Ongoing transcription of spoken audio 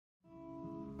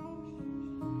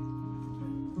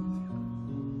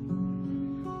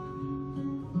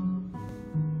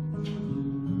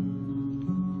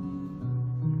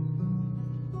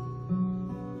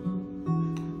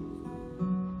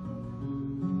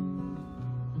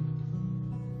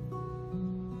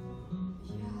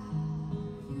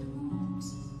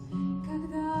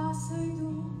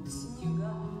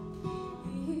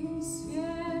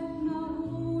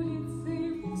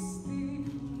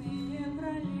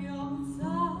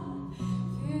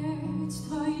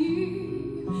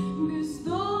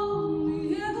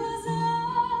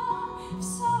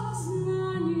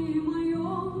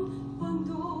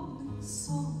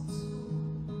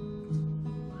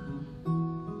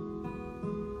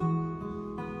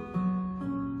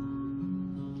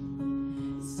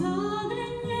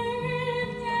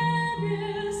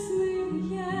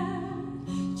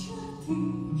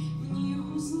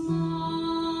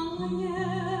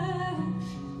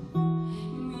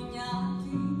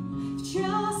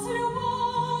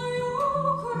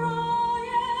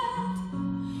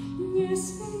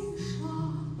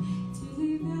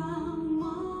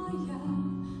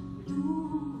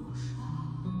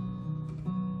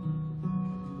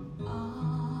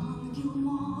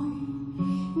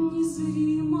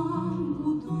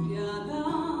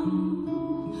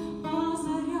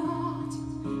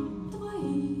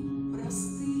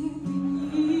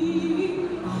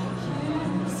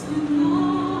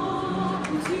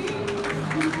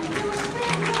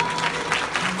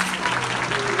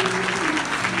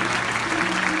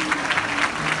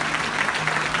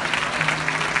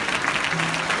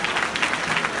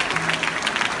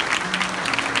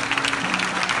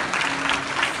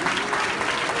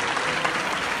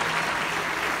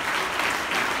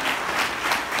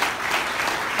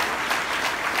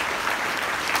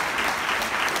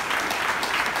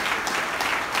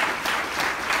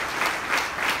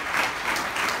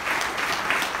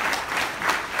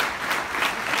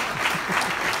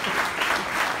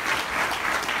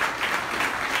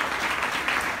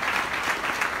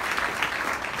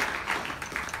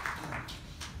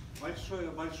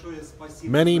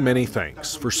Many, many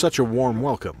thanks for such a warm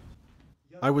welcome.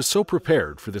 I was so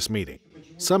prepared for this meeting.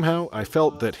 Somehow I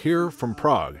felt that here from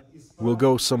Prague will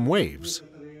go some waves,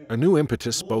 a new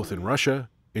impetus both in Russia,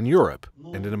 in Europe,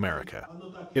 and in America.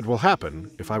 It will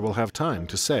happen if I will have time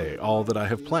to say all that I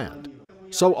have planned.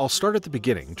 So I'll start at the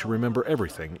beginning to remember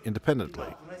everything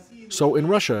independently. So in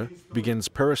Russia begins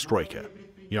perestroika.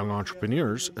 Young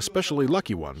entrepreneurs, especially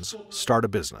lucky ones, start a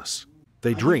business.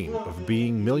 They dream of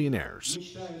being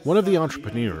millionaires. One of the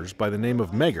entrepreneurs, by the name of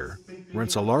Megre,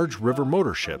 rents a large river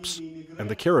motor ships, and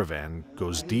the caravan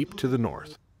goes deep to the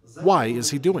north. Why is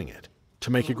he doing it?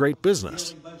 To make a great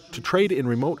business, to trade in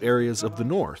remote areas of the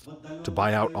north, to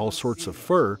buy out all sorts of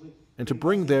fur, and to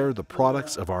bring there the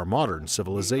products of our modern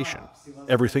civilization.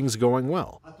 Everything's going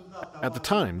well. At the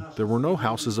time, there were no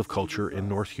houses of culture in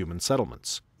North human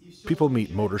settlements. People meet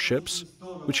motor ships,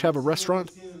 which have a restaurant,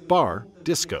 bar,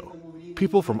 disco.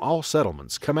 People from all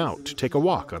settlements come out to take a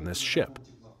walk on this ship.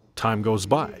 Time goes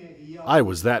by. I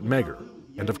was that Megre,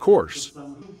 and of course,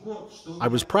 I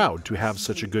was proud to have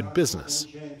such a good business.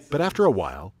 But after a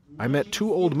while, I met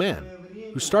two old men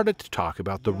who started to talk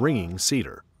about the ringing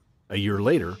cedar. A year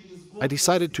later, I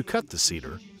decided to cut the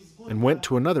cedar and went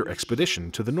to another expedition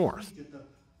to the north.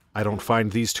 I don't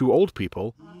find these two old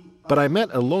people, but I met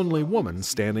a lonely woman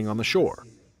standing on the shore,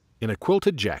 in a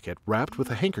quilted jacket wrapped with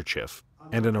a handkerchief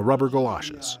and in a rubber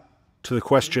galoshes. To the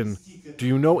question, "Do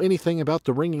you know anything about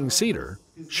the ringing cedar?"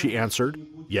 she answered,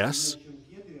 "Yes.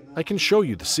 I can show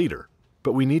you the cedar,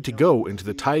 but we need to go into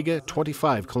the taiga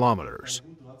 25 kilometers.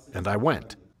 And I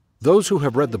went. Those who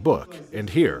have read the book,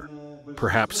 and here,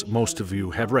 perhaps most of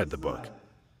you have read the book,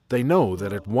 they know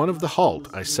that at one of the halt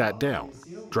I sat down,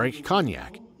 drank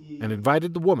cognac, and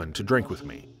invited the woman to drink with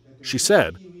me. She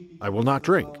said, "I will not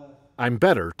drink. I'm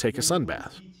better take a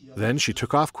sunbath." Then she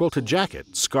took off quilted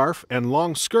jacket, scarf, and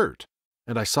long skirt,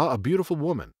 and I saw a beautiful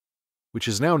woman, which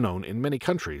is now known in many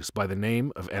countries by the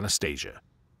name of Anastasia.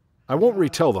 I won't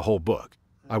retell the whole book.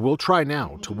 I will try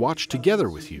now to watch together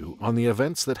with you on the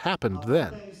events that happened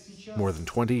then, more than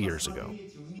 20 years ago.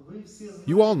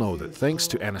 You all know that thanks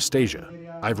to Anastasia,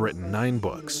 I've written 9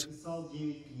 books.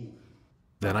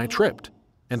 Then I tripped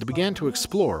and began to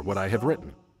explore what I have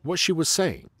written, what she was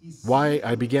saying, why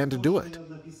I began to do it.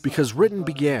 Because written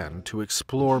began to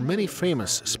explore many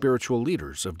famous spiritual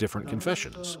leaders of different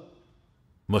confessions,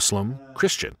 Muslim,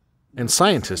 Christian, and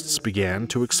scientists began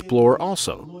to explore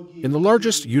also. In the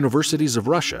largest universities of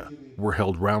Russia were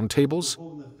held roundtables,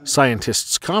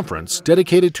 scientists' conference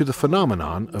dedicated to the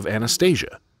phenomenon of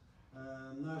Anastasia.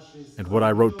 And what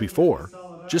I wrote before,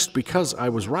 just because I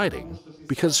was writing,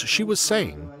 because she was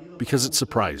saying, because it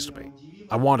surprised me,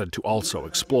 I wanted to also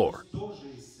explore.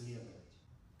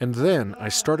 And then I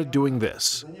started doing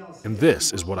this, and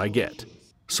this is what I get.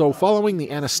 So following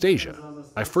the Anastasia,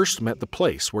 I first met the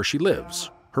place where she lives,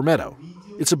 her meadow.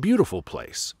 It's a beautiful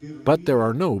place, but there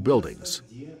are no buildings.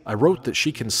 I wrote that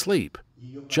she can sleep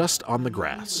just on the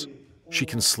grass. She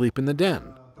can sleep in the den,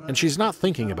 and she's not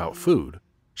thinking about food.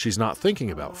 She's not thinking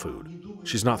about food.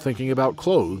 She's not thinking about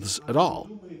clothes at all.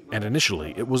 And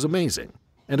initially it was amazing.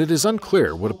 And it is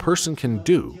unclear what a person can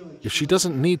do if she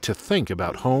doesn't need to think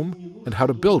about home and how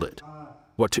to build it,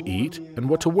 what to eat and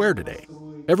what to wear today.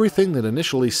 Everything that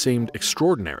initially seemed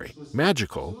extraordinary,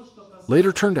 magical,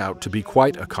 later turned out to be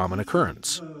quite a common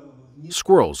occurrence.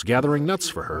 Squirrels gathering nuts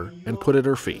for her and put at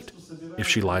her feet. If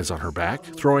she lies on her back,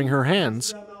 throwing her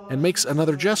hands, and makes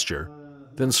another gesture,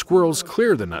 then squirrels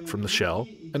clear the nut from the shell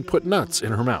and put nuts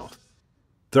in her mouth.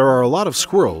 There are a lot of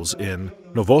squirrels in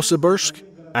Novosibirsk,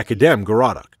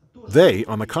 Akademgorodok. They,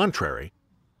 on the contrary,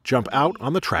 jump out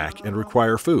on the track and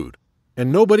require food, and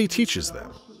nobody teaches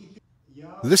them.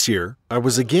 This year, I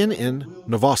was again in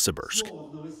Novosibirsk,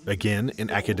 again in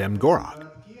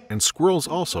Akademgorodok, and squirrels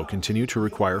also continue to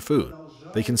require food.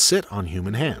 They can sit on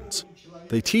human hands.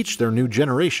 They teach their new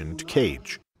generation to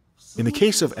cage. In the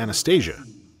case of Anastasia,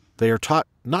 they are taught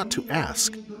not to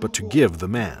ask, but to give the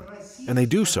man, and they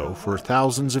do so for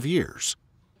thousands of years.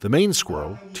 The main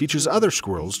squirrel teaches other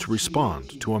squirrels to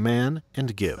respond to a man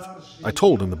and give. I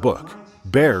told in the book,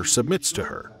 Bear submits to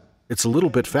her. It's a little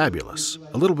bit fabulous,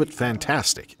 a little bit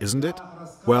fantastic, isn't it?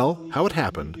 Well, how it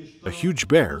happened, a huge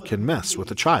bear can mess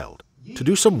with a child to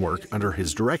do some work under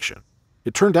his direction.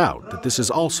 It turned out that this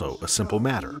is also a simple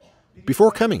matter.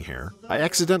 Before coming here, I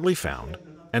accidentally found,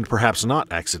 and perhaps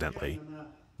not accidentally,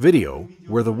 video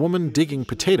where the woman digging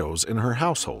potatoes in her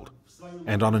household,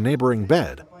 and on a neighboring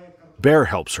bed, Bear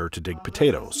helps her to dig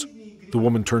potatoes. The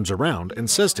woman turns around and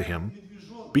says to him,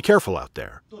 "Be careful out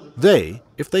there. They,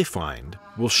 if they find,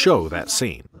 will show that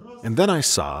scene." And then I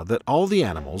saw that all the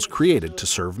animals created to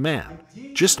serve man,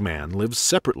 just man lives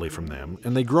separately from them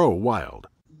and they grow wild.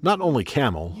 Not only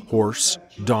camel, horse,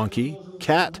 donkey,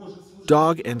 cat,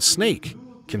 dog, and snake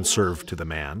can serve to the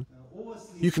man.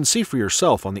 You can see for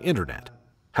yourself on the internet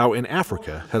how in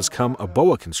Africa has come a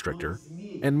boa constrictor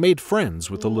and made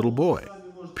friends with a little boy.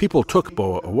 People took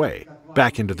Boa away,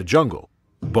 back into the jungle.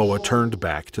 Boa turned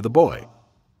back to the boy.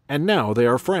 And now they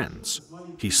are friends.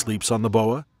 He sleeps on the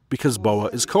boa because boa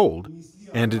is cold,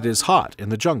 and it is hot in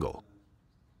the jungle.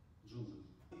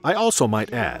 I also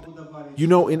might add, you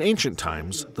know, in ancient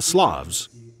times, the Slavs,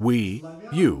 we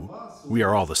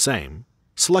are all the same,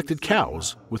 selected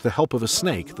cows with the help of a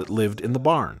snake that lived in the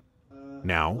barn.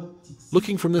 Now,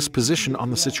 looking from this position on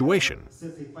the situation,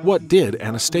 what did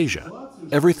Anastasia?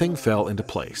 Everything fell into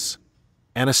place.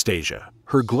 Anastasia,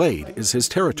 her glade is his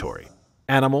territory.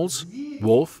 Animals,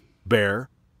 wolf, bear,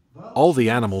 all the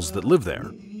animals that live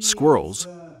there, squirrels,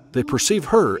 they perceive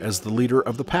her as the leader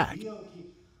of the pack.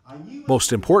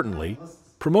 Most importantly,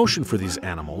 promotion for these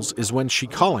animals is when she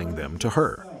calling them to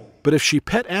her. But if she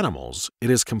pet animals, it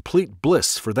is complete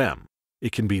bliss for them.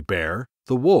 It can be bear,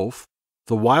 the wolf,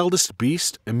 the wildest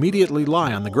beast immediately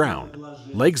lie on the ground,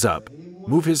 legs up,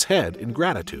 move his head in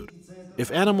gratitude.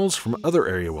 If animals from other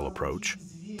area will approach,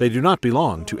 they do not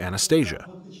belong to Anastasia,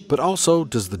 but also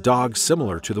does the dog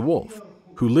similar to the wolf,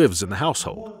 who lives in the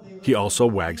household. He also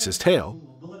wags his tail,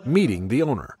 meeting the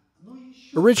owner.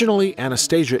 Originally,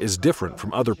 Anastasia is different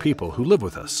from other people who live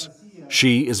with us.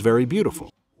 She is very beautiful.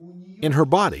 In her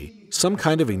body, some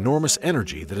kind of enormous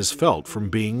energy that is felt from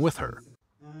being with her.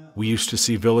 We used to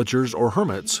see villagers or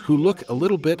hermits who look a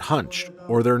little bit hunched,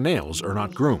 or their nails are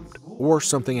not groomed, or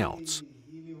something else.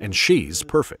 And she's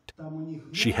perfect.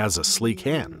 She has a sleek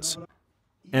hands.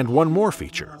 And one more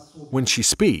feature. When she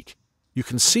speaks, you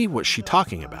can see what she's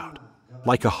talking about.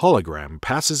 Like a hologram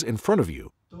passes in front of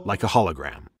you, like a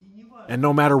hologram. And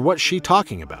no matter what she's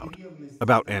talking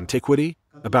about antiquity,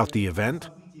 about the event,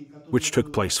 which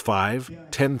took place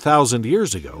 5,000-10,000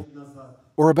 years ago,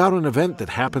 or about an event that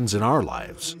happens in our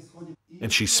lives.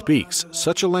 And she speaks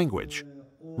such a language,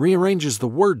 rearranges the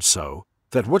words so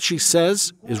that what she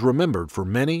says is remembered for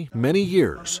many, many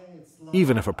years,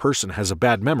 even if a person has a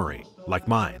bad memory, like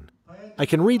mine. I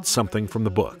can read something from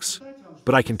the books,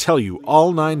 but I can tell you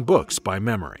all 9 books by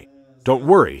memory. Don't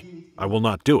worry, I will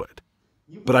not do it.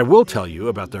 But I will tell you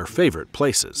about their favorite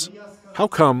places. How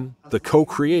come the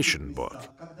co-creation book?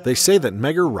 They say that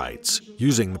Megre writes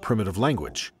using the primitive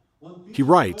language. He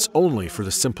writes only for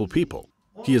the simple people.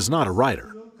 He is not a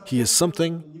writer. He is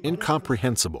something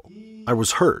incomprehensible. I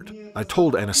was hurt. I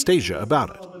told Anastasia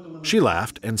about it. She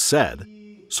laughed and said,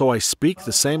 "So I speak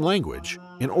the same language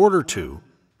in order to,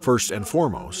 first and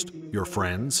foremost, your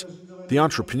friends." The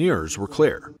entrepreneurs were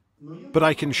clear. But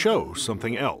I can show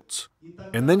something else.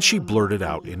 And then she blurted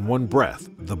out in one breath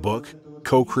the book,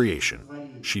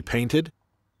 Co-Creation. She painted.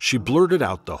 She blurted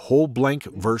out the whole blank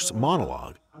verse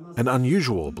monologue, an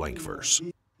unusual blank verse.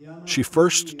 She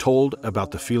first told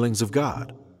about the feelings of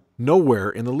God. Nowhere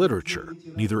in the literature,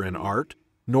 neither in art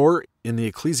nor in the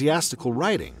ecclesiastical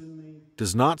writing,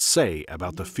 does not say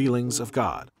about the feelings of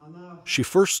God. She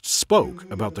first spoke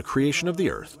about the creation of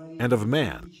the earth and of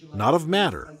man, not of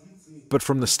matter, but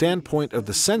from the standpoint of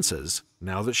the senses.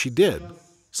 Now that she did,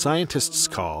 scientists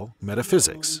call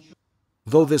metaphysics.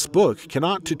 Though this book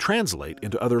cannot to translate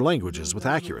into other languages with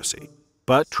accuracy,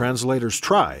 but translators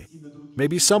try,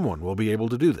 maybe someone will be able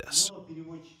to do this.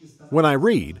 When I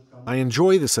read, I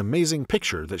enjoy this amazing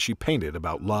picture that she painted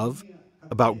about love,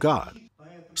 about God.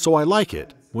 So I like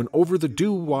it when over the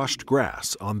dew-washed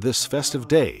grass on this festive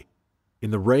day,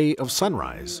 in the ray of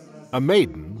sunrise, a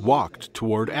maiden walked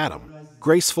toward Adam.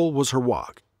 Graceful was her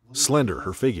walk, slender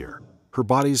her figure, her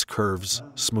body's curves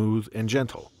smooth and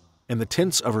gentle, and the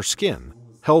tints of her skin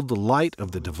held the light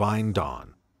of the divine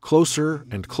dawn. Closer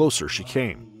and closer she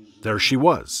came. There she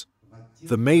was.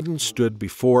 The maiden stood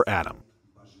before Adam.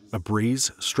 A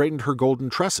breeze straightened her golden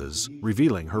tresses,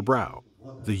 revealing her brow.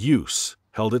 The youth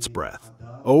held its breath.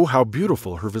 Oh, how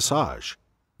beautiful her visage!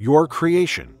 Your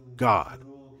creation, God.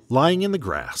 Lying in the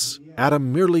grass,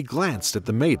 Adam merely glanced at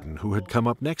the maiden who had come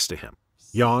up next to him,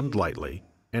 yawned lightly,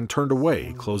 and turned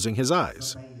away, closing his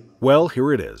eyes. Well,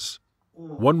 here it is.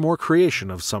 One more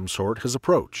creation of some sort has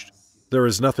approached. There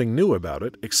is nothing new about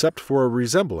it except for a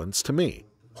resemblance to me.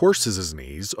 Horses'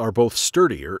 knees are both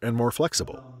sturdier and more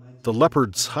flexible. The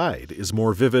leopard's hide is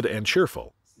more vivid and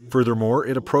cheerful. Furthermore,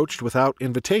 it approached without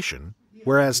invitation,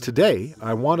 whereas today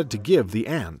I wanted to give the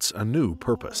ants a new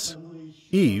purpose.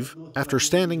 Eve, after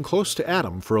standing close to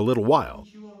Adam for a little while,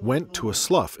 went to a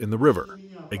slough in the river,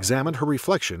 examined her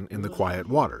reflection in the quiet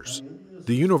waters.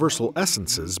 The universal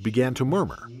essences began to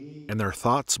murmur, and their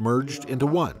thoughts merged into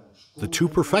one. The two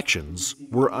perfections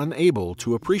were unable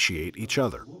to appreciate each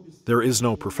other. There is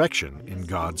no perfection in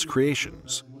God's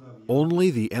creations.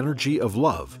 Only the energy of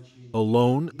love,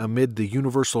 alone amid the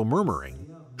universal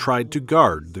murmuring, tried to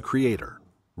guard the Creator.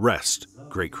 Rest,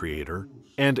 great Creator,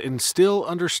 and instill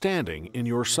understanding in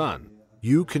your Son.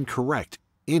 You can correct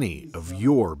any of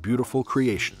your beautiful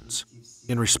creations.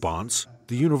 In response,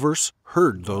 the universe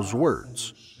heard those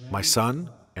words. My Son,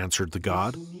 answered the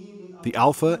God, the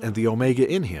Alpha and the Omega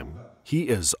in him, he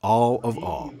is all of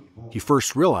all. He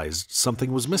first realized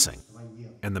something was missing,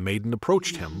 and the maiden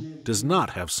approached him does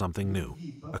not have something new.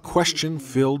 A question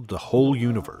filled the whole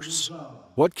universe.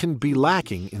 What can be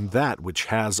lacking in that which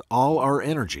has all our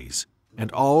energies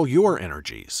and all your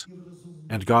energies?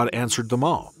 And God answered them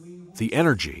all. The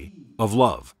energy of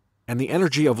love. And the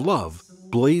energy of love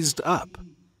blazed up.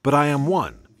 But I am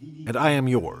one, and I am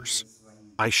yours.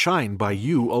 I shine by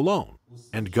you alone.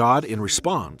 And God, in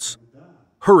response,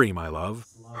 hurry, my love,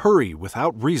 hurry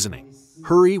without reasoning.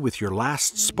 Hurry with your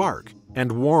last spark,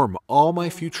 and warm all my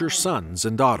future sons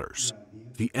and daughters.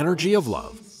 The energy of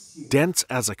love, dense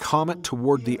as a comet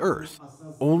toward the earth,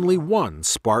 only one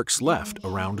sparks left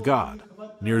around God.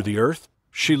 Near the earth,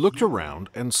 she looked around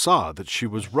and saw that she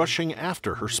was rushing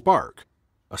after her spark,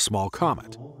 a small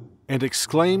comet, and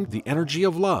exclaimed the energy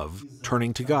of love,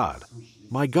 turning to God,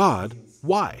 my God,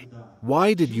 why?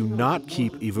 Why did you not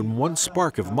keep even one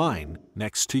spark of mine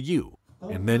next to you?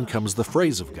 And then comes the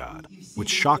phrase of God, which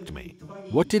shocked me.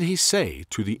 What did he say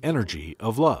to the energy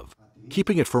of love?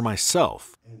 Keeping it for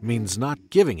myself means not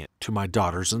giving it to my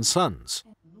daughters and sons.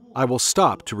 I will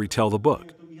stop to retell the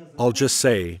book. I'll just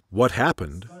say what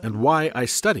happened and why I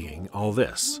studying all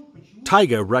this.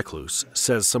 Taiga Recluse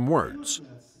says some words.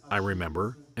 I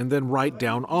remember and then write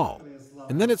down all.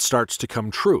 And then it starts to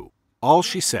come true. All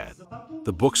she said.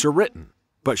 The books are written.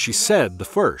 But she said the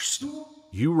first.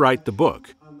 You write the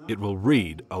book. It will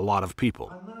read a lot of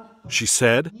people. She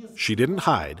said she didn't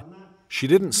hide. She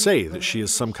didn't say that she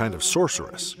is some kind of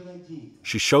sorceress.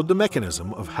 She showed the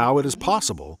mechanism of how it is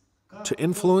possible to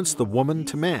influence the woman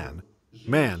to man,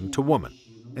 man to woman,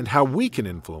 and how we can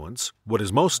influence, what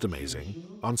is most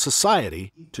amazing, on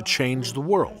society to change the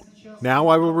world. Now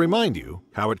I will remind you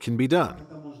how it can be done.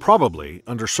 Probably,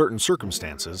 under certain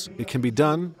circumstances, it can be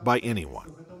done by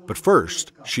anyone. But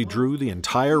first, she drew the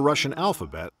entire Russian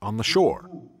alphabet on the shore.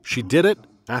 She did it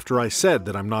after I said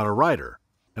that I'm not a writer,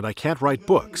 and I can't write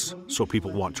books, so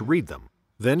people want to read them.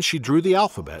 Then she drew the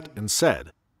alphabet and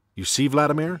said, you see,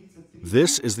 Vladimir,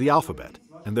 this is the alphabet,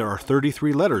 and there are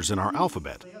 33 letters in our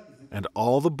alphabet, and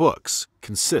all the books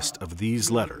consist of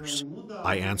these letters.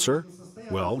 I answer,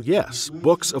 well, yes,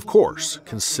 books, of course,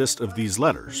 consist of these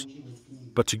letters.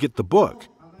 But to get the book,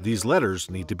 these letters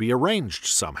need to be arranged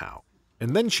somehow.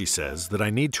 And then she says that I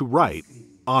need to write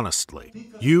honestly.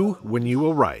 You, when you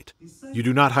will write, you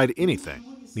do not hide anything,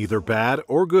 neither bad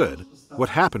or good, what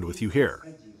happened with you here.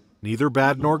 Neither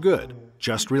bad nor good,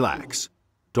 just relax.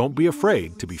 Don't be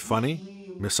afraid to be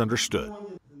funny, misunderstood.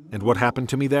 And what happened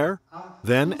to me there?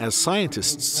 Then, as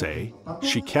scientists say,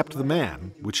 she kept the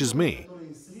man, which is me,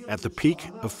 at the peak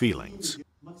of feelings.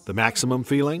 The maximum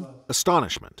feeling,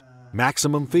 astonishment.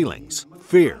 Maximum feelings,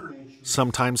 fear,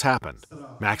 sometimes happened.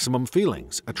 Maximum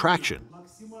feelings, attraction,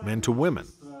 men to women.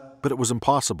 But it was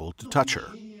impossible to touch her.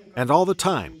 And all the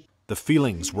time, the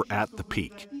feelings were at the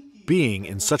peak. Being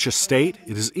in such a state,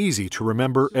 it is easy to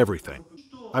remember everything.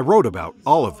 I wrote about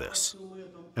all of this.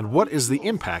 And what is the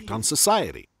impact on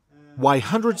society? Why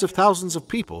hundreds of thousands of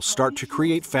people start to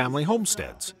create family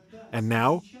homesteads. And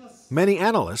now, many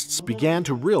analysts began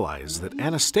to realize that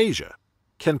Anastasia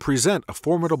can present a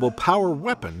formidable power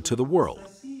weapon to the world.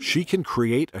 She can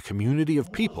create a community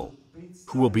of people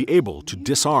who will be able to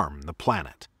disarm the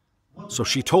planet. So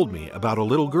she told me about a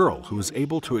little girl who was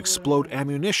able to explode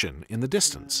ammunition in the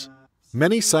distance.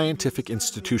 Many scientific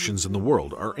institutions in the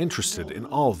world are interested in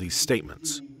all these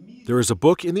statements. There is a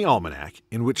book in the almanac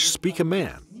in which speak a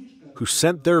man who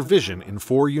sent their vision in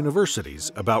 4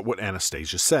 universities about what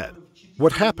Anastasia said.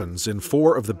 What happens in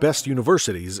 4 of the best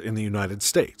universities in the United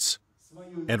States,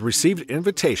 and received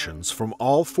invitations from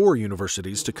all 4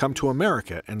 universities to come to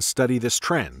America and study this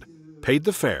trend, paid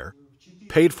the fare,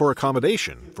 paid for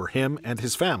accommodation for him and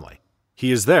his family.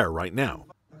 He is there right now.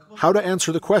 How to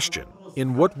answer the question,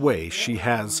 in what way she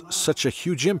has such a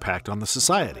huge impact on the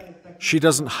society? She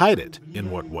doesn't hide it in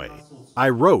what way. I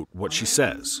wrote what she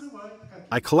says.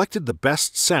 I collected the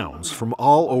best sounds from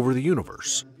all over the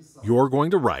universe. You're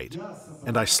going to write,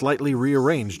 and I slightly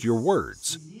rearranged your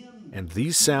words, and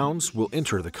these sounds will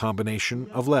enter the combination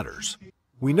of letters.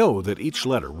 We know that each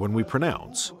letter, when we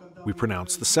pronounce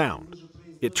the sound.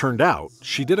 It turned out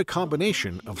she did a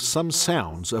combination of some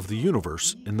sounds of the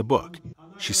universe in the book.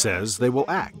 She says they will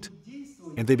act,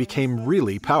 and they became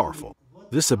really powerful.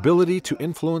 This ability to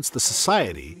influence the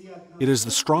society, it is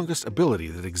the strongest ability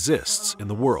that exists in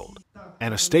the world.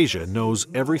 Anastasia knows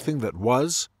everything that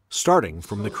was, starting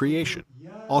from the creation.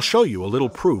 I'll show you a little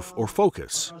proof or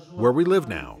focus, where we live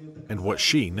now, and what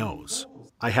she knows.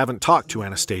 I haven't talked to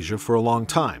Anastasia for a long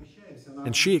time,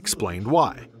 and she explained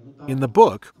why. In the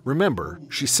book, remember,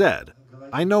 she said,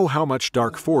 I know how much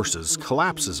dark forces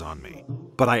collapses on me,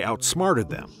 but I outsmarted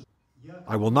them.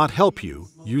 I will not help you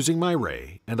using my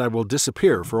ray, and I will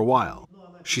disappear for a while.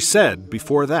 She said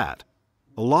before that,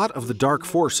 a lot of the dark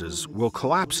forces will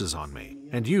collapses on me,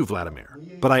 and you, Vladimir,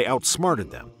 but I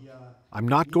outsmarted them. I'm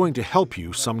not going to help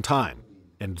you sometime.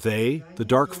 And they, the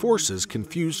dark forces,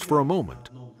 confused for a moment,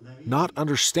 not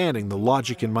understanding the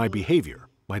logic in my behavior,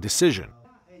 my decision.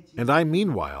 And I,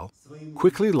 meanwhile,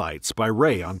 quickly lights by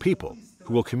ray on people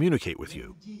who will communicate with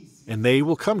you, and they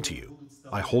will come to you.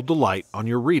 I hold the light on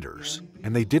your readers,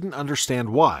 and they didn't understand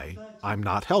why I'm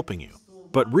not helping you.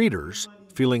 But readers,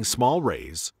 feeling small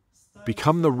rays,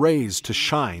 become the rays to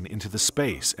shine into the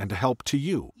space and to help to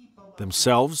you,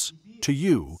 themselves, to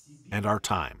you, and our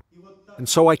time. And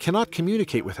so I cannot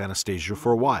communicate with Anastasia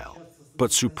for a while,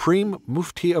 but Supreme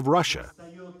Mufti of Russia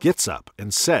gets up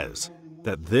and says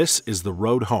that this is the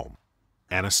road home,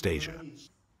 Anastasia.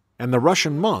 And the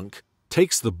Russian monk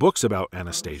takes the books about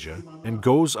Anastasia and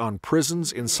goes on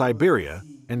prisons in Siberia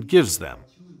and gives them.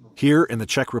 Here in the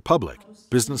Czech Republic,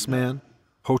 businessman,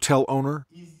 hotel owner,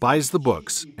 buys the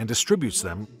books and distributes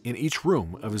them in each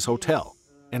room of his hotel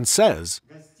and says,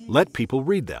 let people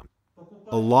read them.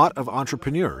 A lot of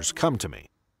entrepreneurs come to me.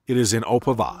 It is in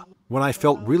Opava. When I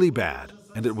felt really bad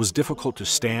and it was difficult to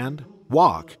stand,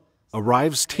 walk,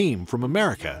 arrives team from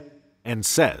America and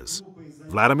says,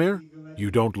 Vladimir,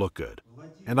 you don't look good.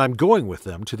 And I'm going with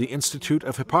them to the Institute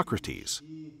of Hippocrates,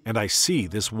 and I see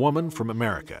this woman from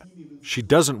America. She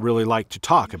doesn't really like to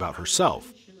talk about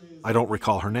herself. I don't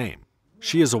recall her name.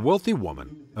 She is a wealthy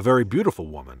woman, a very beautiful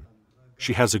woman.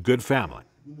 She has a good family.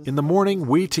 In the morning,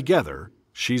 we together,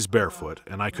 she's barefoot,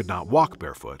 and I could not walk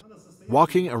barefoot,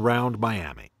 walking around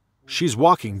Miami. She's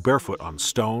walking barefoot on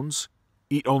stones,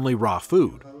 eat only raw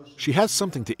food. She has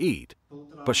something to eat,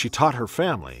 but she taught her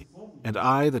family, and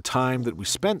I, the time that we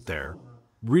spent there,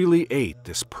 really ate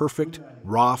this perfect,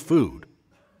 raw food,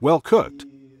 well cooked.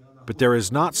 But there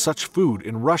is not such food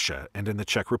in Russia and in the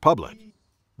Czech Republic.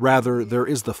 Rather, there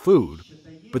is the food,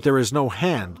 but there is no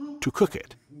hand to cook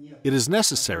it. It is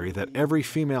necessary that every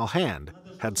female hand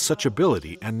had such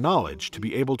ability and knowledge to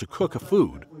be able to cook a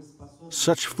food.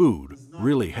 Such food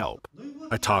really help.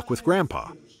 I talk with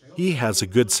Grandpa. He has a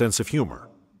good sense of humor.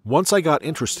 Once I got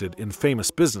interested in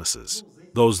famous businesses,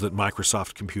 those that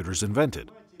Microsoft Computers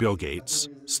invented, Bill Gates,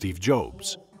 Steve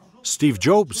Jobs. Steve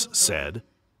Jobs said,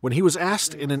 when he was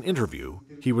asked in an interview,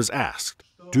 he was asked,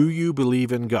 do you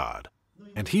believe in God?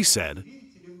 And he said,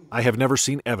 I have never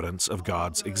seen evidence of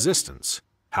God's existence.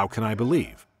 How can I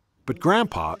believe? But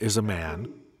Grandpa is a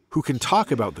man who can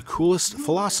talk about the coolest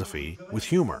philosophy with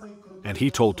humor. And he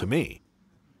told to me,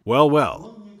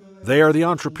 well, they are the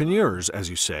entrepreneurs, as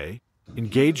you say,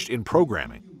 engaged in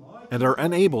programming, and are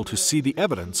unable to see the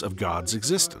evidence of God's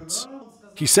existence.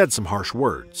 He said some harsh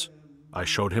words. I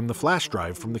showed him the flash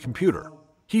drive from the computer.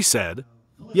 He said,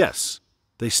 yes,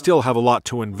 they still have a lot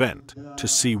to invent to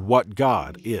see what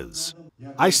God is.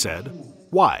 I said,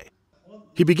 why?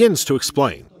 He begins to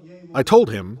explain. I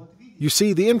told him, you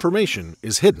see, the information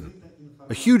is hidden,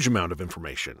 a huge amount of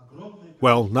information.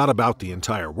 Well, not about the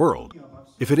entire world.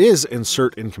 If it is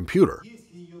insert in computer,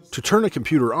 to turn a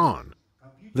computer on,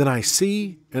 then I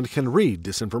see and can read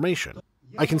this information.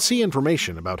 I can see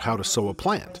information about how to sow a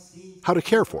plant, how to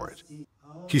care for it.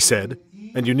 He said,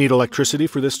 and you need electricity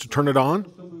for this to turn it on?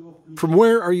 From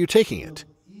where are you taking it?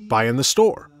 Buy in the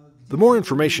store. The more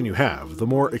information you have, the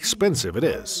more expensive it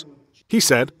is. He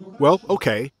said, well,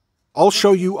 okay, I'll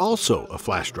show you also a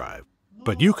flash drive,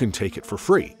 but you can take it for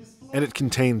free, and it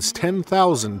contains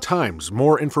 10,000 times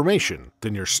more information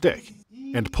than your stick,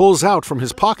 and pulls out from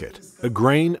his pocket a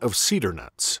grain of cedar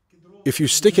nuts. If you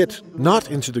stick it not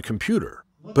into the computer,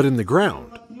 but in the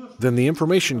ground, then the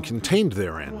information contained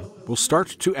therein will start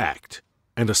to act,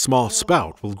 and a small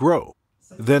spout will grow.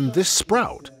 Then this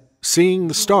sprout, seeing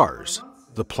the stars,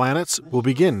 the planets, will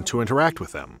begin to interact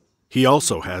with them. He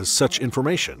also has such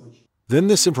information. Then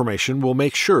this information will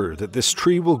make sure that this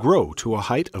tree will grow to a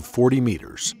height of 40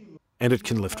 meters, and it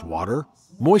can lift water,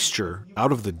 moisture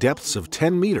out of the depths of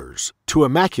 10 meters to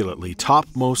immaculately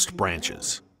topmost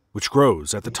branches, which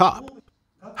grows at the top.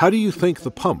 How do you think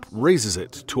the pump raises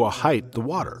it to a height the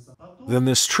water? Then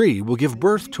this tree will give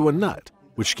birth to a nut,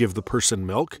 which give the person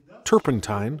milk,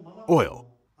 turpentine, oil.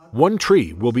 One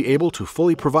tree will be able to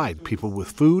fully provide people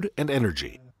with food and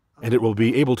energy, and it will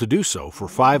be able to do so for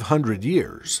 500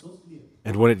 years.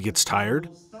 And when it gets tired,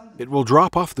 it will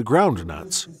drop off the ground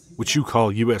nuts, which you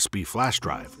call USB flash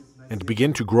drive, and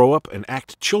begin to grow up and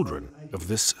act children of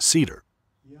this cedar.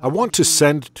 I want to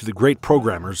send to the great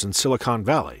programmers in Silicon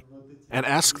Valley and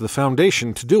ask the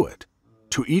foundation to do it.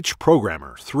 To each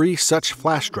programmer 3 such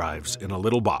flash drives in a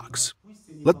little box.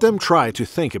 Let them try to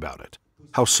think about it,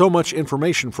 how so much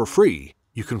information for free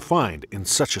you can find in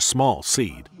such a small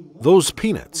seed. Those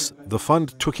peanuts the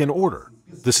fund took in order.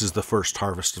 This is the first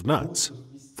harvest of nuts.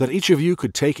 That each of you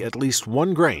could take at least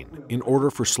 1 grain in order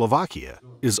for Slovakia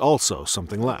is also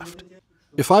something left.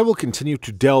 If I will continue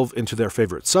to delve into their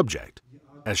favorite subject,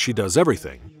 as she does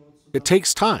everything, it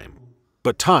takes time,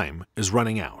 but time is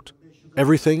running out.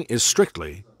 Everything is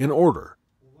strictly in order,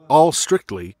 all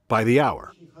strictly by the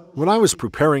hour. When I was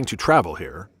preparing to travel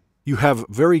here, you have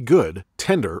very good,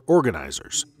 tender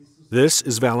organizers. This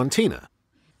is Valentina,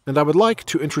 and I would like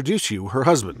to introduce you her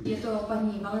husband.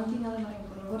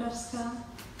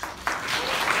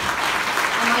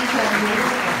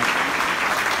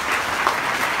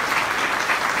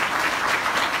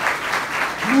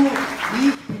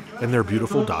 And their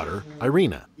beautiful daughter,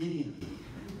 Irina.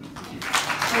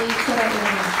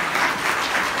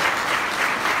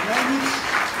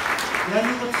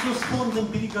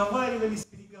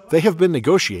 They have been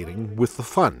negotiating with the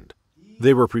fund.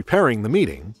 They were preparing the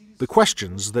meeting, the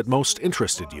questions that most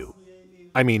interested you.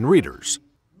 I mean readers.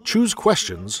 Choose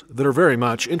questions that are very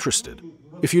much interested.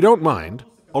 If you don't mind,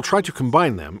 I'll try to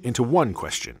combine them into one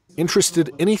question.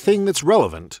 Interested anything that's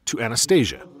relevant to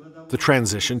Anastasia? The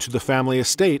transition to the family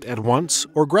estate at once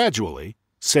or gradually,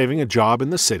 saving a job in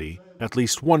the city, at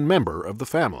least one member of the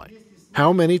family.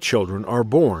 How many children are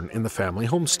born in the family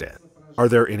homestead? Are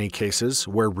there any cases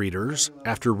where readers,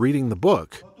 after reading the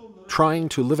book, trying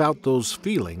to live out those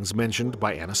feelings mentioned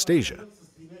by Anastasia,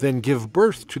 then give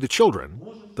birth to the children,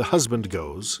 the husband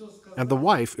goes, and the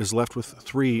wife is left with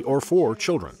 3 or 4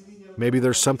 children? Maybe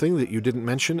there's something that you didn't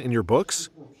mention in your books?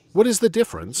 What is the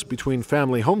difference between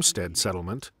family homestead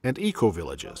settlement and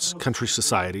eco-villages, country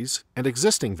societies, and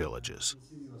existing villages?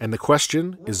 And the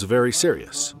question is very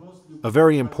serious. A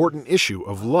very important issue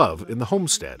of love in the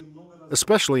homestead,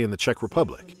 especially in the Czech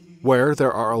Republic, where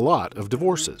there are a lot of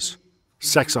divorces.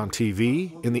 Sex on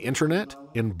TV, in the internet,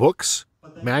 in books,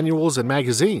 manuals, and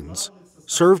magazines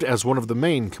served as one of the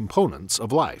main components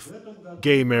of life.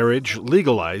 Gay marriage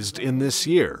legalized in this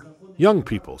year. Young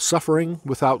people suffering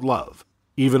without love.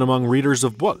 Even among readers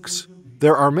of books,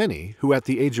 there are many who at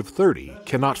the age of 30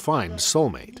 cannot find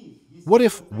soulmate. What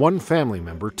if one family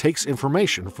member takes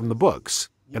information from the books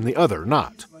and the other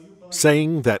not,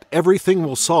 saying that everything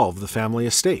will solve the family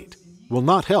estate, will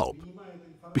not help,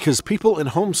 because people in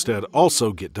homestead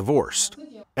also get divorced.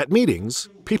 At meetings,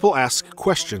 people ask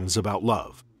questions about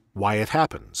love, why it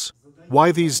happens,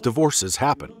 why these divorces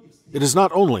happen. It is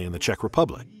not only in the Czech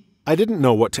Republic. I didn't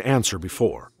know what to answer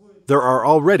before. There are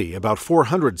already about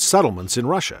 400 settlements in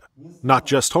Russia, not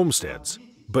just homesteads,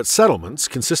 but settlements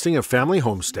consisting of family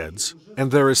homesteads,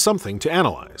 and there is something to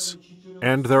analyze.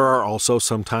 And there are also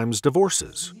sometimes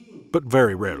divorces, but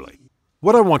very rarely.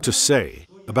 What I want to say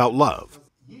about love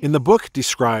in the book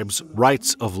describes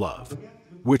rites of love,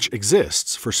 which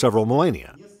exists for several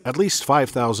millennia, at least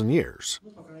 5,000 years.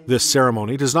 This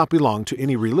ceremony does not belong to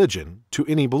any religion, to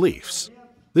any beliefs.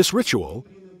 This ritual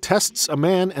tests a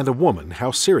man and a woman how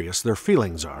serious their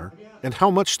feelings are and how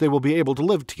much they will be able to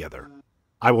live together.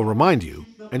 I will remind you,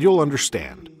 and you'll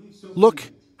understand.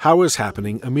 Look how is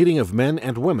happening a meeting of men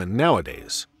and women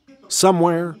nowadays.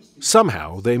 Somewhere,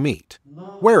 somehow they meet.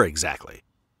 Where exactly?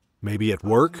 Maybe at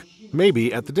work,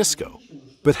 maybe at the disco.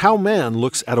 But how man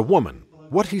looks at a woman,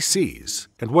 what he sees,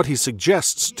 and what he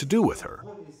suggests to do with her.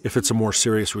 If it's a more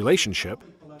serious relationship,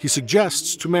 he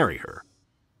suggests to marry her.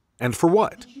 And for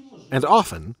what? And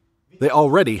often, They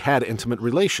already had intimate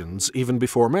relations even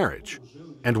before marriage.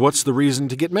 And what's the reason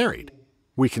to get married?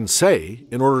 We can say,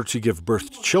 in order to give birth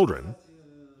to children,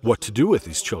 what to do with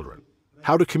these children,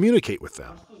 how to communicate with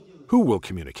them, who will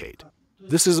communicate.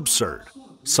 This is absurd.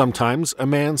 Sometimes a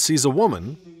man sees a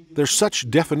woman, there's such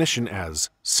definition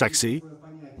as sexy,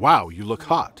 wow, you look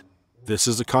hot. This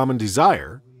is a common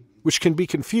desire, which can be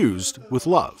confused with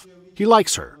love. He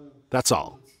likes her, that's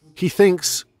all. He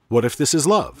thinks, what if this is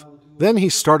love? Then he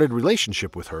started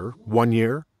relationship with her 1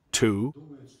 year, 2,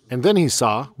 and then he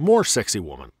saw more sexy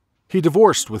woman. He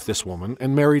divorced with this woman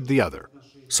and married the other.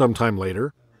 Sometime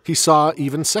later, he saw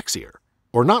even sexier,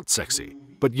 or not sexy,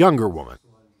 but younger woman.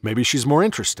 Maybe she's more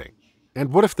interesting.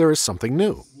 And what if there is something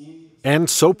new? And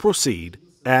so proceed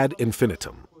ad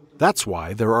infinitum. That's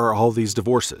why there are all these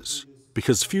divorces,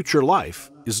 because future life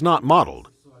is not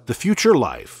modeled. The future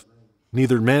life,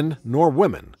 neither men nor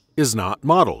women, is not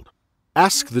modeled.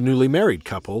 Ask the newly married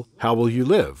couple, how will you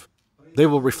live? They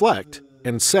will reflect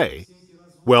and say,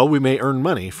 well, we may earn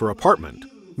money for apartment,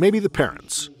 maybe the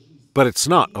parents, but it's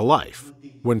not a life.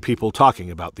 When people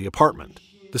talking about the apartment,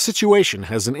 the situation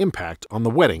has an impact on the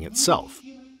wedding itself.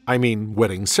 I mean,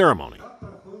 wedding ceremony.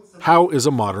 How is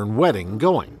a modern wedding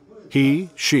going? He,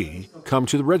 she, come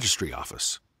to the registry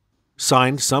office,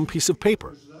 signed some piece of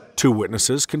paper. 2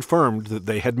 witnesses confirmed that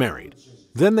they had married.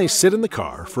 Then they sit in the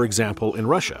car, for example, in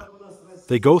Russia.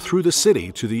 They go through the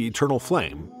city to the Eternal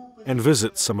Flame and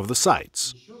visit some of the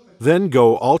sites. Then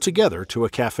go all together to a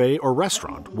cafe or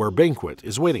restaurant where banquet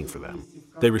is waiting for them.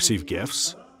 They receive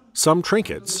gifts, some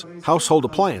trinkets, household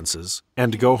appliances,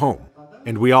 and go home.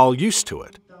 And we all used to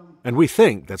it. And we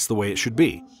think that's the way it should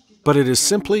be. But it is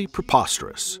simply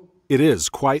preposterous. It is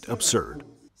quite absurd.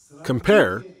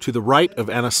 Compare to the rite of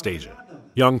Anastasia.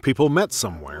 Young people met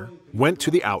somewhere, went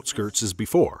to the outskirts as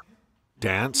before,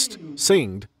 danced,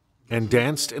 singed, and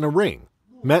danced in a ring,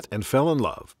 met and fell in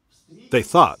love. They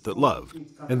thought that loved,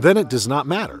 and then it does not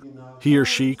matter. He or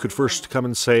she could first come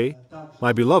and say,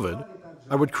 my beloved,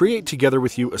 I would create together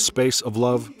with you a space of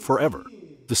love forever.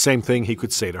 The same thing he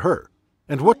could say to her.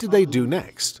 And what did they do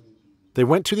next? They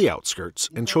went to the outskirts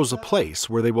and chose a place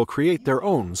where they will create their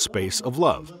own space of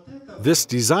love. This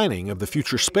designing of the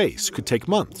future space could take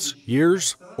months,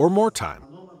 years, or more time.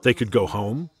 They could go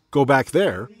home, go back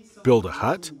there, build a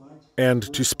hut,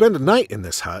 and to spend a night in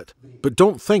this hut, but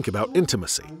don't think about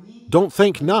intimacy. Don't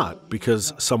think not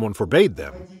because someone forbade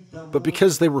them, but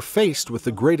because they were faced with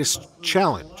the greatest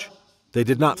challenge. They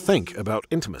did not think about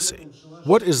intimacy.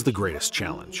 What is the greatest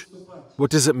challenge?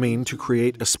 What does it mean to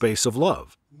create a space of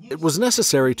love? It was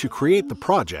necessary to create the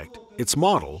project, its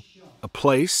model, a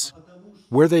place,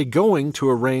 where they going to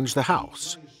arrange the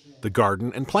house, the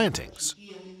garden and plantings.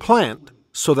 Plant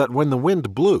so that when the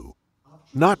wind blew,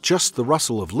 not just the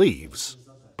rustle of leaves,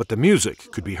 but the music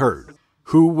could be heard.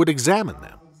 Who would examine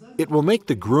them? It will make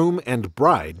the groom and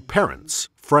bride parents,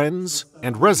 friends,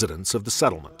 and residents of the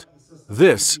settlement.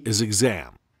 This is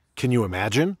exam. Can you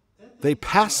imagine? They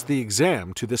pass the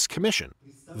exam to this commission,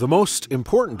 the most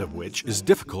important of which is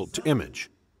difficult to image.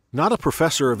 Not a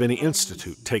professor of any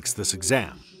institute takes this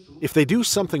exam. If they do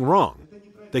something wrong,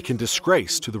 they can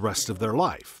disgrace to the rest of their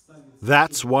life.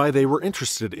 That's why they were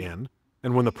interested in,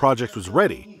 and when the project was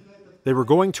ready, they were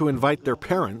going to invite their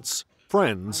parents,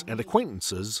 friends, and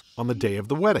acquaintances on the day of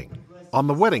the wedding. On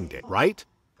the wedding day, right?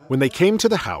 When they came to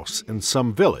the house in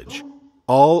some village,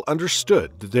 all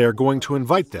understood that they are going to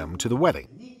invite them to the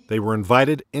wedding. They were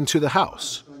invited into the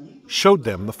house, showed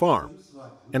them the farm.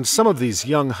 And some of these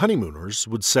young honeymooners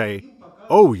would say,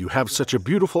 oh, you have such a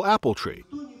beautiful apple tree.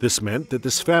 This meant that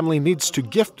this family needs to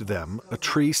gift them a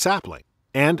tree sapling.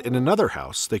 And in another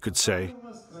house, they could say,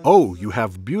 oh, you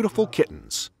have beautiful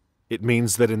kittens. It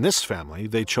means that in this family,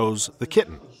 they chose the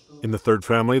kitten. In the third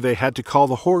family, they had to call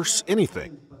the horse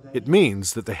anything. It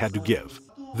means that they had to give.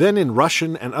 Then in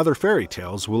Russian and other fairy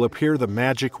tales will appear the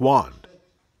magic wand,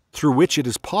 through which it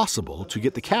is possible to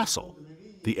get the castle,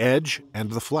 the edge,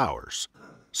 and the flowers.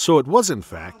 So it was, in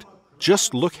fact,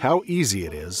 just look how easy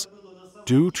it is,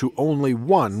 due to only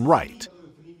one rite.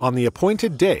 On the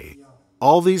appointed day,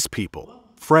 all these people,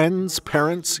 friends,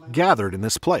 parents, gathered in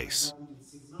this place,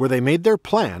 where they made their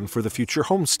plan for the future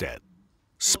homestead.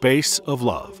 Space of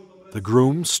love. The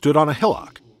groom stood on a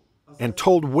hillock and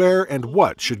told where and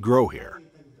what should grow here.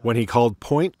 When he called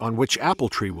point on which apple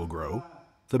tree will grow,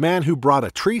 the man who brought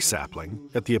a tree sapling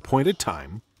at the appointed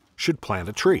time should plant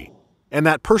a tree. And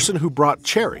that person who brought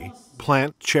cherry,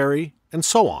 plant cherry, and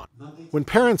so on. When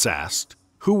parents asked,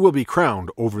 who will be crowned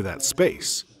over that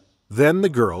space, then the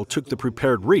girl took the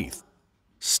prepared wreath,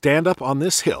 stand up on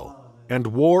this hill, and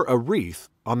wore a wreath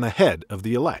on the head of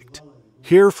the elect.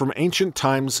 Here from ancient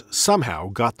times somehow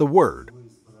got the word,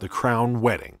 the crown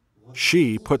wedding.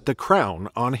 She put the crown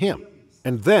on him.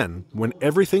 And then, when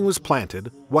everything was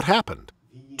planted, what happened?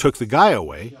 Took the guy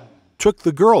away, took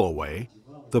the girl away,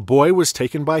 the boy was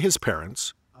taken by his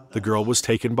parents, the girl was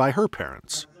taken by her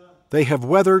parents. They have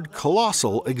weathered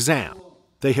colossal exam.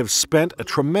 They have spent a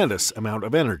tremendous amount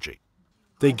of energy.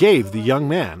 They gave the young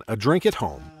man a drink at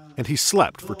home, and he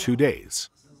slept for 2 days.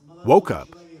 Woke up,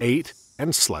 ate,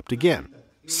 and slept again.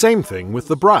 Same thing with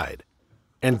the bride.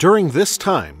 And during this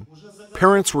time,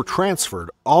 parents were transferred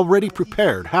already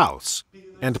prepared house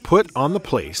and put on the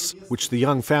place, which the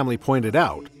young family pointed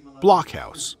out,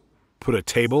 blockhouse. Put a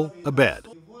table, a bed.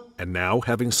 And now,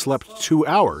 having slept 2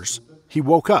 hours, he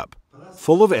woke up,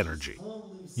 full of energy.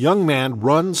 Young man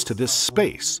runs to this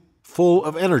space, full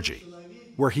of energy,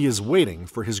 where he is waiting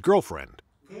for his girlfriend,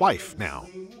 wife now.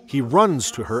 He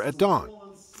runs to her at dawn.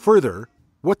 Further,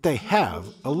 what they have,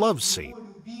 a love scene.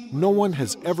 No one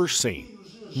has ever seen.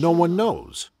 No one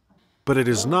knows. But it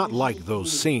is not like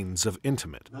those scenes of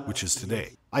intimate, which is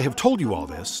today. I have told you all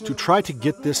this to try to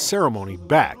get this ceremony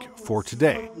back for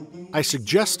today. I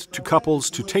suggest to couples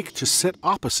to sit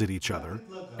opposite each other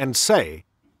and say,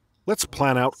 let's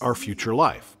plan out our future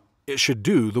life. It should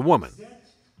do the woman.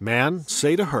 Man,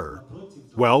 say to her,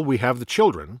 well, we have the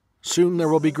children. Soon there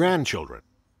will be grandchildren.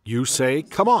 You say,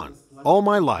 come on. All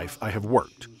my life I have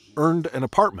worked, earned an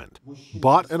apartment,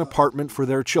 bought an apartment for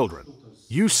their children.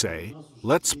 You say,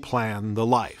 let's plan the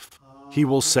life. He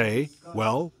will say,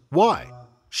 well, why?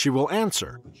 She will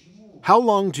answer, how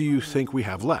long do you think we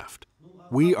have left?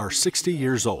 We are 60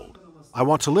 years old. I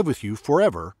want to live with you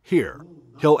forever here.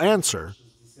 He'll answer,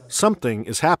 something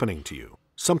is happening to you,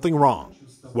 something wrong.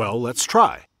 Well, let's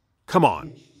try. Come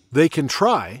on. They can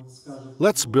try.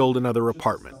 Let's build another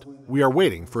apartment. We are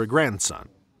waiting for a grandson.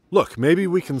 Look, maybe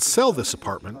we can sell this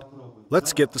apartment.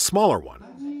 Let's get the smaller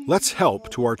one. Let's help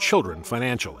to our children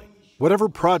financially. Whatever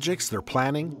projects they're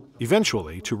planning,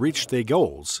 eventually to reach their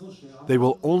goals, they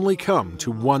will only come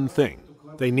to one thing.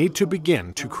 They need to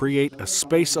begin to create a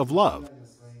space of love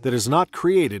that is not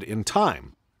created in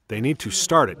time. They need to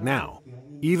start it now,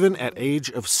 even at age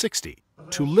of 60,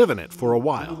 to live in it for a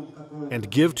while and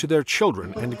give to their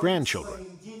children and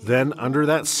grandchildren. Then under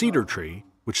that cedar tree,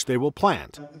 which they will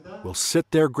plant, will sit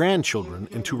their grandchildren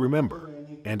and to remember.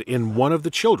 And in one of the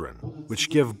children, which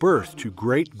give birth to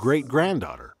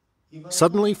great-great-granddaughter,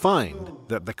 suddenly find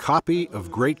that the copy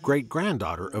of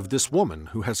great-great-granddaughter of this woman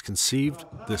who has conceived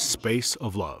this space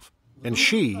of love. And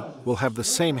she will have the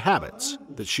same habits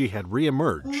that she had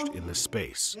re-emerged in this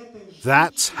space.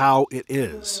 That's how it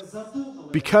is.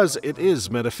 Because it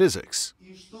is metaphysics.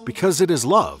 Because it is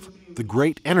love, the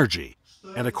great energy.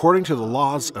 And according to the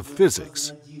laws of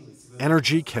physics,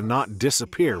 energy cannot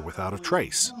disappear without a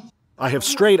trace. I have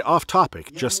strayed off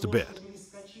topic just a bit.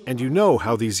 And you know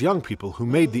how these young people who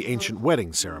made the ancient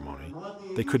wedding ceremony,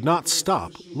 they could not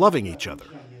stop loving each other.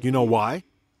 You know why?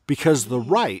 Because the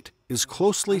rite is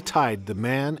closely tied the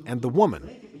man and the woman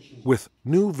with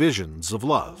new visions of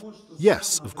love.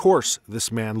 Yes, of course,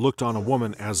 this man looked on a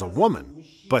woman as a woman,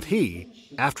 but he,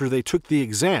 after they took the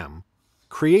exam,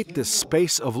 create this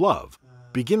space of love,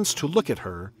 begins to look at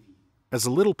her as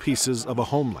little pieces of a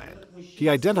homeland. He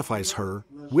identifies her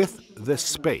with this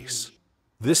space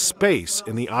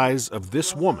in the eyes of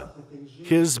this woman,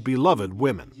 his beloved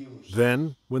women.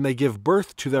 Then, when they give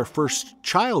birth to their first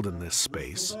child in this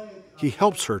space, he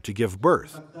helps her to give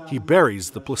birth. He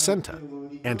buries the placenta.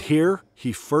 And here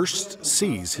he first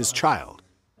sees his child,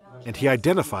 and he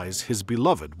identifies his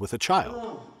beloved with a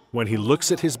child. When he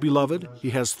looks at his beloved,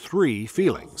 he has 3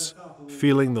 feelings.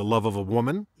 Feeling the love of a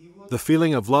woman, the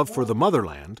feeling of love for the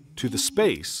motherland, to the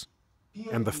space,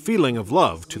 and the feeling of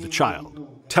love to the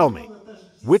child. Tell me,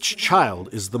 which child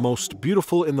is the most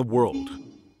beautiful in the world?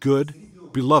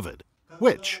 Good, beloved.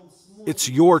 Which? It's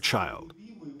your child,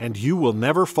 and you will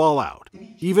never fall out,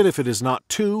 even if it is not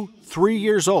 2, 3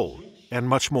 years old, and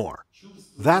much more.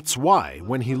 That's why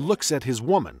when he looks at his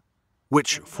woman,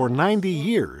 which for 90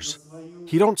 years,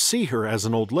 he don't see her as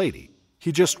an old lady.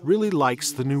 He just really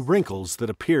likes the new wrinkles that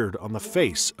appeared on the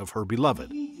face of her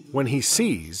beloved. When he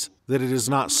sees that it is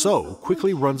not so,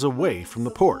 quickly runs away from the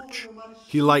porch.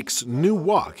 He likes new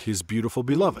walk his beautiful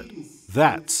beloved.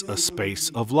 That's a space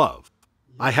of love.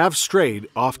 I have strayed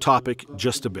off topic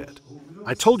just a bit.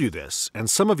 I told you this, and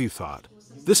some of you thought,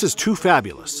 this is too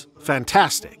fabulous,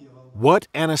 fantastic. What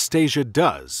Anastasia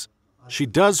does, she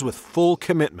does with full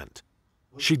commitment.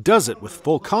 She does it with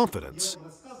full confidence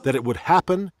that it would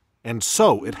happen, and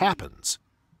so it happens.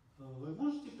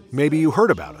 Maybe you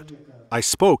heard about it. I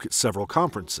spoke at several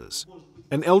conferences.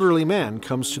 An elderly man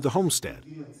comes to the homestead.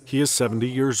 He is 70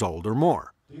 years old or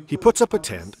more. He puts up a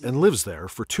tent and lives there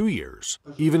for 2 years,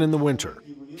 even in the winter.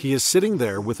 He is sitting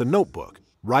there with a notebook,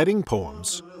 writing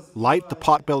poems, light the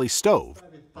potbelly stove,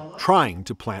 trying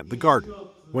to plant the garden.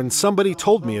 When somebody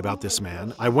told me about this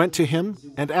man, I went to him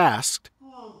and asked,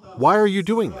 "Why are you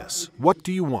doing this? What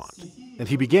do you want?" And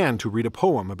he began to read a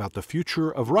poem about the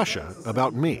future of Russia,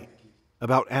 about me,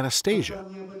 about Anastasia,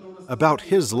 about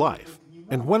his life.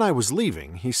 And when I was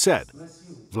leaving, he said,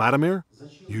 "Vladimir,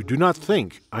 you do not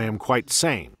think I am quite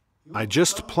sane. I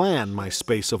just plan my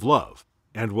space of love,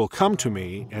 and will come to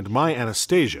me and my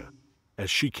Anastasia, as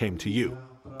she came to you."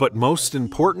 But most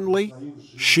importantly,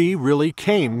 she really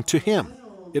came to him.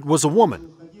 It was a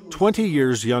woman, 20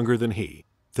 years younger than he.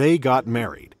 They got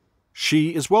married. She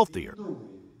is wealthier.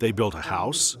 They built a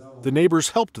house. The neighbors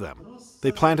helped them.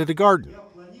 They planted a garden.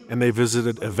 And they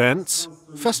visited events,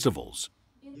 festivals.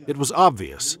 It was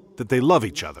obvious that they love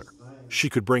each other. She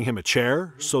could bring him a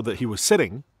chair so that he was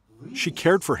sitting. She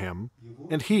cared for him,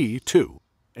 and he, too.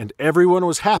 And everyone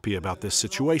was happy about this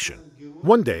situation.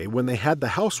 One day, when they had the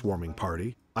housewarming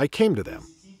party, I came to them.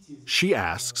 She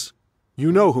asks,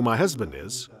 "You know who my husband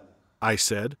is?" I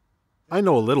said, "I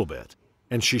know a little bit."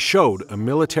 And she showed a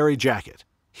military jacket.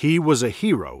 He was a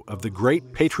hero of the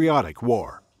Great Patriotic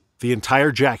War. The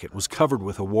entire jacket was covered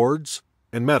with awards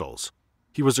and medals.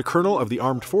 He was a colonel of the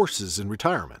armed forces in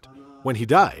retirement. When he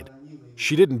died,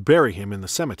 she didn't bury him in the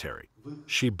cemetery.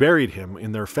 She buried him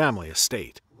in their family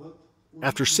estate.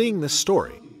 After seeing this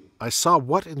story, I saw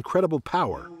what incredible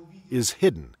power is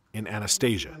hidden in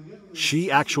Anastasia. She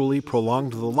actually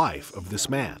prolonged the life of this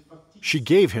man. She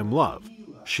gave him love.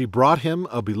 She brought him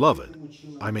a beloved.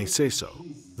 I may say so.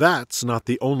 That's not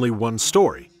the only one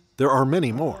story. There are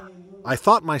many more. I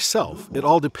thought myself, it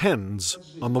all depends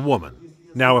on the woman.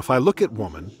 Now, if I look at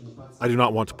woman, I do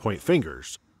not want to point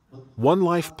fingers. One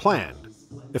life planned.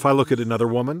 If I look at another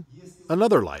woman,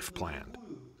 another life planned.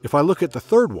 If I look at the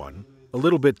third one, a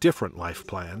little bit different life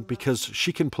plan because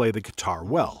she can play the guitar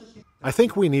well. I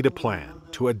think we need a plan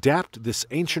to adapt this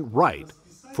ancient rite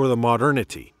for the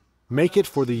modernity, make it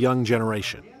for the young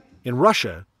generation. In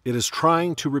Russia, it is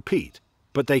trying to repeat,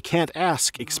 but they can't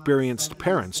ask experienced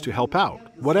parents to help out,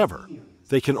 whatever.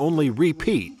 They can only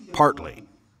repeat partly.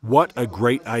 What a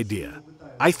great idea.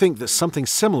 I think that something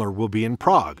similar will be in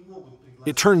Prague.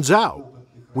 It turns out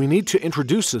we need to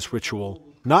introduce this ritual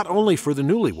not only for the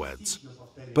newlyweds,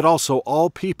 but also all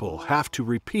people have to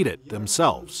repeat it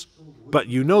themselves. But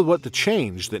you know what the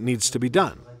change that needs to be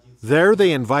done. There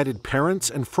they invited parents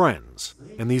and friends,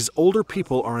 and these older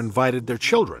people are invited their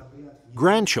children,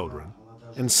 grandchildren,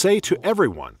 and say to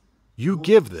everyone, "You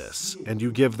give this and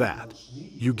you give that.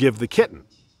 You give the kitten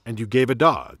and you gave a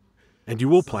dog, and you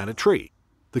will plant a tree."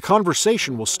 The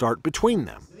conversation will start between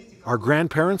them. Our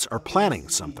grandparents are planning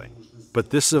something,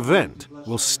 but this event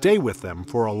will stay with them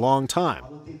for a long time.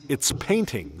 Its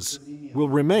paintings will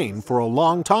remain for a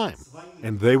long time,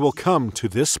 and they will come to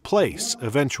this place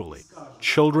eventually,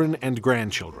 children and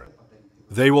grandchildren.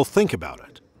 They will think about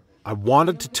it. I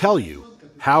wanted to tell you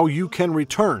how you can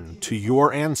return to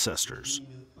your ancestors,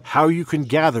 how you can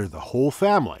gather the whole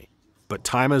family, but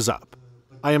time is up.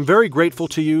 I am very grateful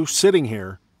to you sitting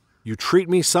here. You treat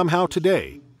me somehow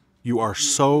today. You are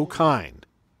so kind.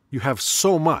 You have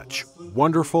so much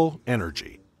wonderful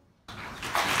energy.